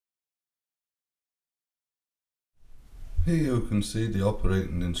Here you can see the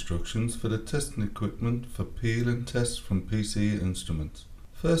operating instructions for the testing equipment for peel and test from PCE instruments.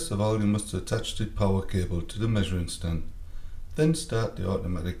 First of all, you must attach the power cable to the measuring stand. Then start the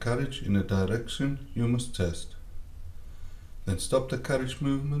automatic carriage in a direction you must test. Then stop the carriage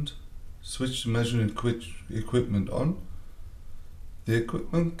movement, switch the measuring equipment on. The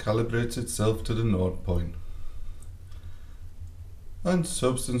equipment calibrates itself to the node point and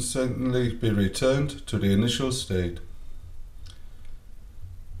subsequently be returned to the initial state.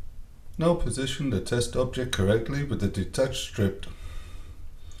 Now position the test object correctly with the detached strip.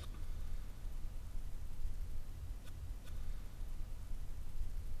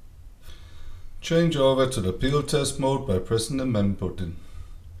 Change over to the peel test mode by pressing the MEM button.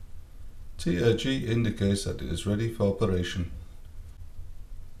 TRG indicates that it is ready for operation.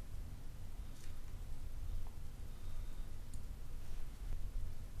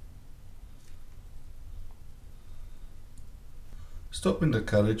 Stopping the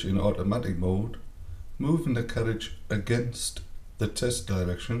carriage in automatic mode, moving the carriage against the test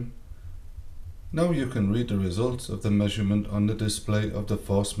direction. Now you can read the results of the measurement on the display of the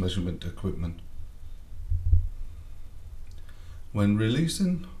force measurement equipment. When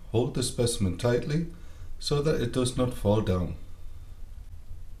releasing, hold the specimen tightly so that it does not fall down.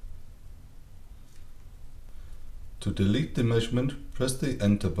 To delete the measurement, press the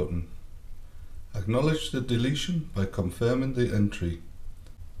Enter button. Acknowledge the deletion by confirming the entry.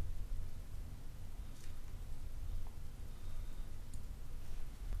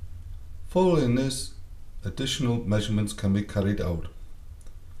 Following this, additional measurements can be carried out.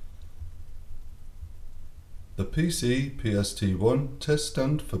 The PCE-PST1 test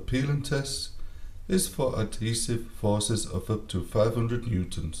stand for peel and tests is for adhesive forces of up to 500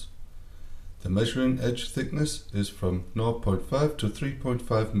 newtons. The measuring edge thickness is from 0.5 to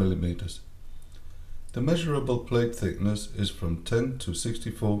 3.5 millimeters. The measurable plate thickness is from 10 to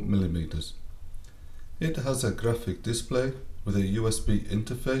 64 millimeters. It has a graphic display with a USB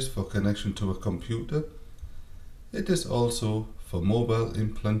interface for connection to a computer. It is also for mobile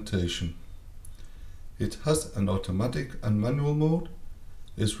implantation. It has an automatic and manual mode,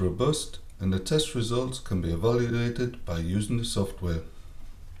 is robust, and the test results can be evaluated by using the software.